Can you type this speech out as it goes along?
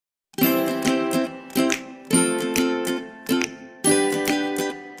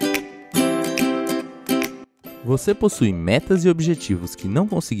Você possui metas e objetivos que não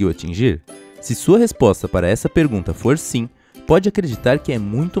conseguiu atingir? Se sua resposta para essa pergunta for sim, pode acreditar que é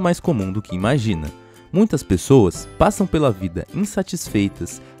muito mais comum do que imagina. Muitas pessoas passam pela vida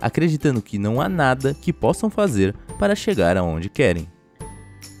insatisfeitas, acreditando que não há nada que possam fazer para chegar aonde querem.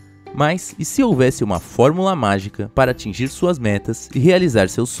 Mas e se houvesse uma fórmula mágica para atingir suas metas e realizar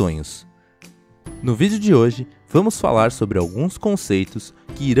seus sonhos? No vídeo de hoje, vamos falar sobre alguns conceitos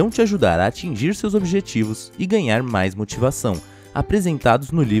que irão te ajudar a atingir seus objetivos e ganhar mais motivação,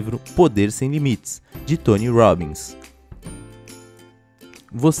 apresentados no livro Poder Sem Limites, de Tony Robbins.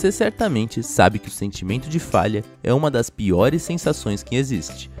 Você certamente sabe que o sentimento de falha é uma das piores sensações que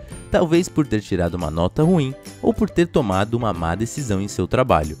existe, talvez por ter tirado uma nota ruim ou por ter tomado uma má decisão em seu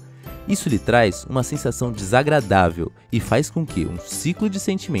trabalho. Isso lhe traz uma sensação desagradável e faz com que um ciclo de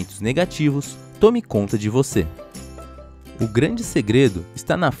sentimentos negativos tome conta de você. O grande segredo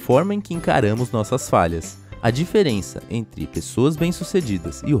está na forma em que encaramos nossas falhas. A diferença entre pessoas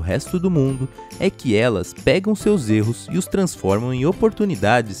bem-sucedidas e o resto do mundo é que elas pegam seus erros e os transformam em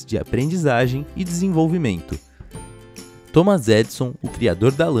oportunidades de aprendizagem e desenvolvimento. Thomas Edison, o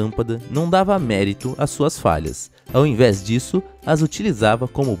criador da lâmpada, não dava mérito às suas falhas. Ao invés disso, as utilizava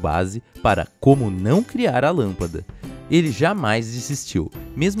como base para como não criar a lâmpada. Ele jamais desistiu,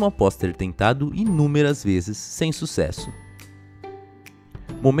 mesmo após ter tentado inúmeras vezes sem sucesso.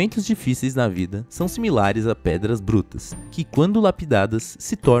 Momentos difíceis na vida são similares a pedras brutas, que quando lapidadas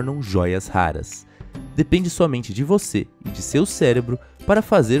se tornam joias raras. Depende somente de você e de seu cérebro para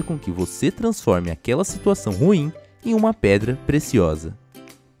fazer com que você transforme aquela situação ruim em uma pedra preciosa.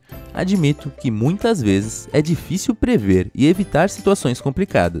 Admito que muitas vezes é difícil prever e evitar situações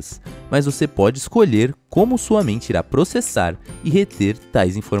complicadas, mas você pode escolher como sua mente irá processar e reter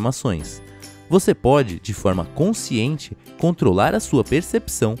tais informações. Você pode, de forma consciente, controlar a sua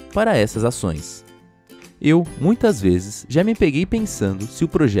percepção para essas ações. Eu, muitas vezes, já me peguei pensando se o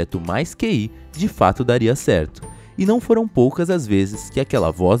projeto Mais QI de fato daria certo, e não foram poucas as vezes que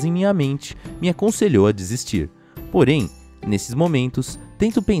aquela voz em minha mente me aconselhou a desistir. Porém, nesses momentos,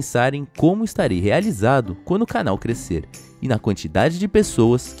 tento pensar em como estarei realizado quando o canal crescer e na quantidade de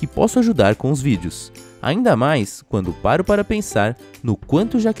pessoas que posso ajudar com os vídeos. Ainda mais quando paro para pensar no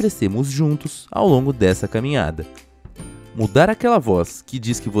quanto já crescemos juntos ao longo dessa caminhada. Mudar aquela voz que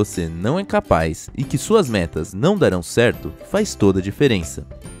diz que você não é capaz e que suas metas não darão certo faz toda a diferença.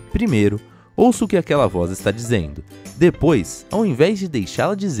 Primeiro, ouça o que aquela voz está dizendo. Depois, ao invés de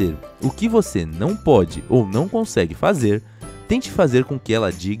deixá-la dizer o que você não pode ou não consegue fazer, tente fazer com que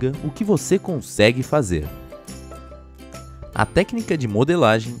ela diga o que você consegue fazer. A técnica de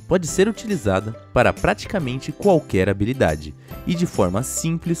modelagem pode ser utilizada para praticamente qualquer habilidade, e de forma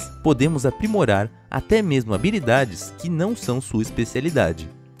simples podemos aprimorar até mesmo habilidades que não são sua especialidade.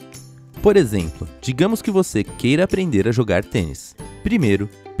 Por exemplo, digamos que você queira aprender a jogar tênis. Primeiro,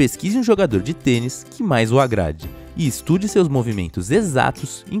 pesquise um jogador de tênis que mais o agrade e estude seus movimentos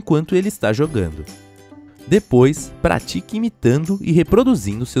exatos enquanto ele está jogando. Depois, pratique imitando e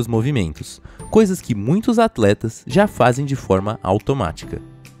reproduzindo seus movimentos, coisas que muitos atletas já fazem de forma automática.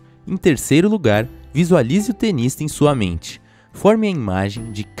 Em terceiro lugar, visualize o tenista em sua mente. Forme a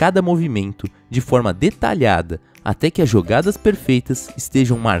imagem de cada movimento de forma detalhada até que as jogadas perfeitas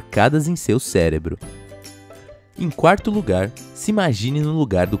estejam marcadas em seu cérebro. Em quarto lugar, se imagine no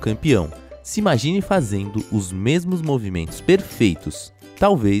lugar do campeão. Se imagine fazendo os mesmos movimentos perfeitos.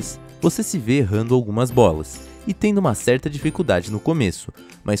 Talvez você se vê errando algumas bolas e tendo uma certa dificuldade no começo,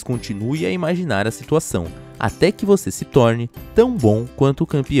 mas continue a imaginar a situação até que você se torne tão bom quanto o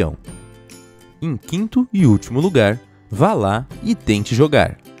campeão. Em quinto e último lugar, vá lá e tente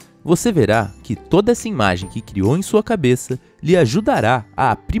jogar. Você verá que toda essa imagem que criou em sua cabeça lhe ajudará a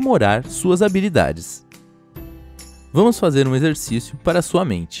aprimorar suas habilidades. Vamos fazer um exercício para sua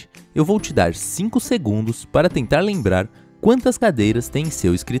mente. Eu vou te dar 5 segundos para tentar lembrar quantas cadeiras tem em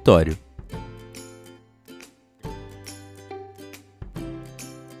seu escritório.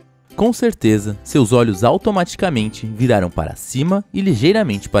 Com certeza, seus olhos automaticamente viraram para cima e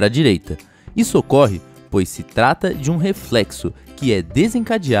ligeiramente para a direita. Isso ocorre pois se trata de um reflexo que é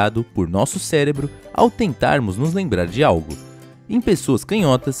desencadeado por nosso cérebro ao tentarmos nos lembrar de algo. Em pessoas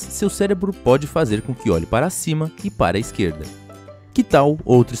canhotas, seu cérebro pode fazer com que olhe para cima e para a esquerda. Que tal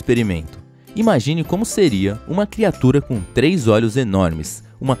outro experimento? Imagine como seria uma criatura com 3 olhos enormes,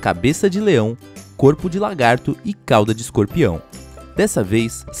 uma cabeça de leão, corpo de lagarto e cauda de escorpião. Dessa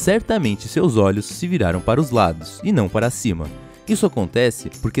vez, certamente seus olhos se viraram para os lados e não para cima. Isso acontece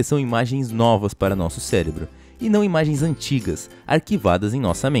porque são imagens novas para nosso cérebro e não imagens antigas, arquivadas em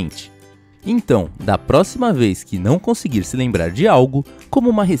nossa mente. Então, da próxima vez que não conseguir se lembrar de algo, como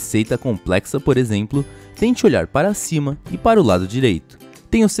uma receita complexa, por exemplo, tente olhar para cima e para o lado direito.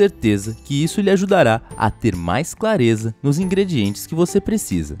 Tenho certeza que isso lhe ajudará a ter mais clareza nos ingredientes que você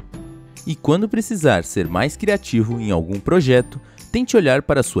precisa. E quando precisar ser mais criativo em algum projeto, tente olhar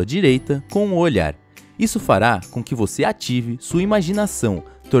para a sua direita com o olhar. Isso fará com que você ative sua imaginação,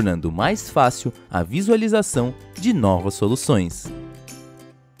 tornando mais fácil a visualização de novas soluções.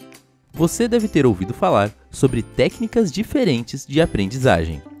 Você deve ter ouvido falar sobre técnicas diferentes de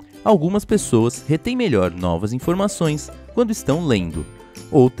aprendizagem. Algumas pessoas retêm melhor novas informações quando estão lendo.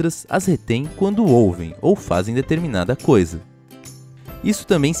 Outras as retêm quando ouvem ou fazem determinada coisa. Isso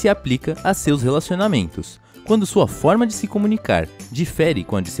também se aplica a seus relacionamentos. Quando sua forma de se comunicar difere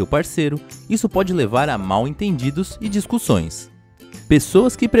com a de seu parceiro, isso pode levar a mal-entendidos e discussões.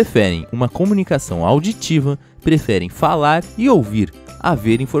 Pessoas que preferem uma comunicação auditiva preferem falar e ouvir a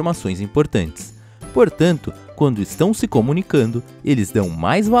ver informações importantes. Portanto, quando estão se comunicando, eles dão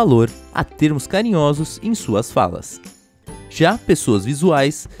mais valor a termos carinhosos em suas falas. Já pessoas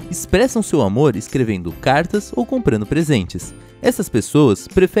visuais expressam seu amor escrevendo cartas ou comprando presentes. Essas pessoas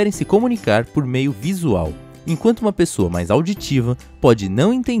preferem se comunicar por meio visual, enquanto uma pessoa mais auditiva pode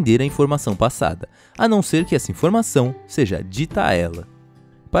não entender a informação passada, a não ser que essa informação seja dita a ela.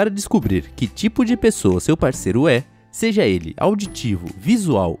 Para descobrir que tipo de pessoa seu parceiro é, seja ele auditivo,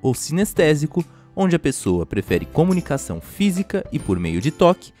 visual ou sinestésico, onde a pessoa prefere comunicação física e por meio de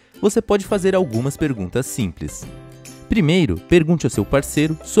toque, você pode fazer algumas perguntas simples. Primeiro, pergunte ao seu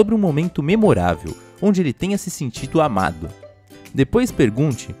parceiro sobre um momento memorável, onde ele tenha se sentido amado. Depois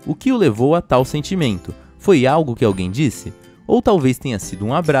pergunte o que o levou a tal sentimento. Foi algo que alguém disse? Ou talvez tenha sido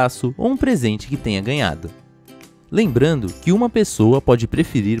um abraço ou um presente que tenha ganhado. Lembrando que uma pessoa pode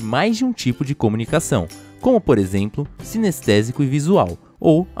preferir mais de um tipo de comunicação, como por exemplo, sinestésico e visual,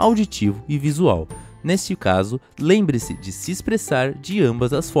 ou auditivo e visual. Neste caso, lembre-se de se expressar de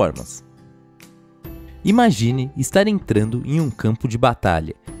ambas as formas. Imagine estar entrando em um campo de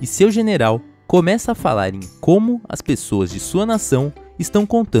batalha e seu general começa a falar em como as pessoas de sua nação estão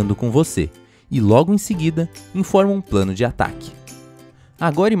contando com você, e logo em seguida informa um plano de ataque.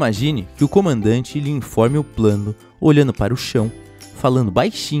 Agora imagine que o comandante lhe informe o plano, olhando para o chão, falando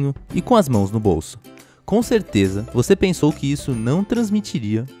baixinho e com as mãos no bolso. Com certeza, você pensou que isso não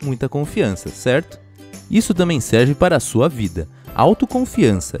transmitiria muita confiança, certo? Isso também serve para a sua vida.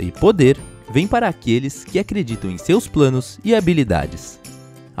 Autoconfiança e poder vêm para aqueles que acreditam em seus planos e habilidades.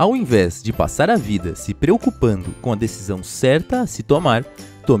 Ao invés de passar a vida se preocupando com a decisão certa a se tomar,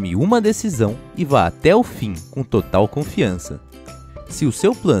 tome uma decisão e vá até o fim com total confiança. Se o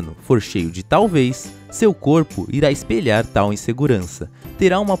seu plano for cheio de talvez, seu corpo irá espelhar tal insegurança,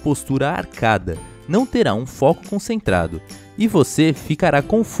 terá uma postura arcada, não terá um foco concentrado, e você ficará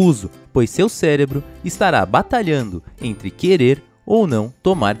confuso, pois seu cérebro estará batalhando entre querer ou não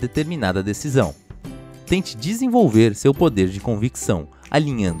tomar determinada decisão. Tente desenvolver seu poder de convicção,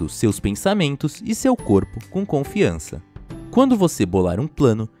 alinhando seus pensamentos e seu corpo com confiança. Quando você bolar um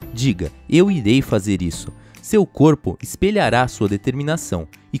plano, diga: eu irei fazer isso. Seu corpo espelhará sua determinação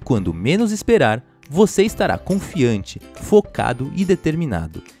e quando menos esperar, você estará confiante, focado e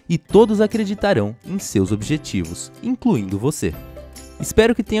determinado, e todos acreditarão em seus objetivos, incluindo você.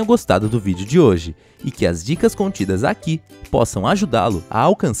 Espero que tenha gostado do vídeo de hoje e que as dicas contidas aqui possam ajudá-lo a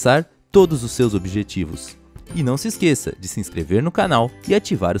alcançar todos os seus objetivos. E não se esqueça de se inscrever no canal e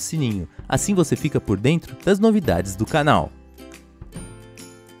ativar o sininho, assim você fica por dentro das novidades do canal.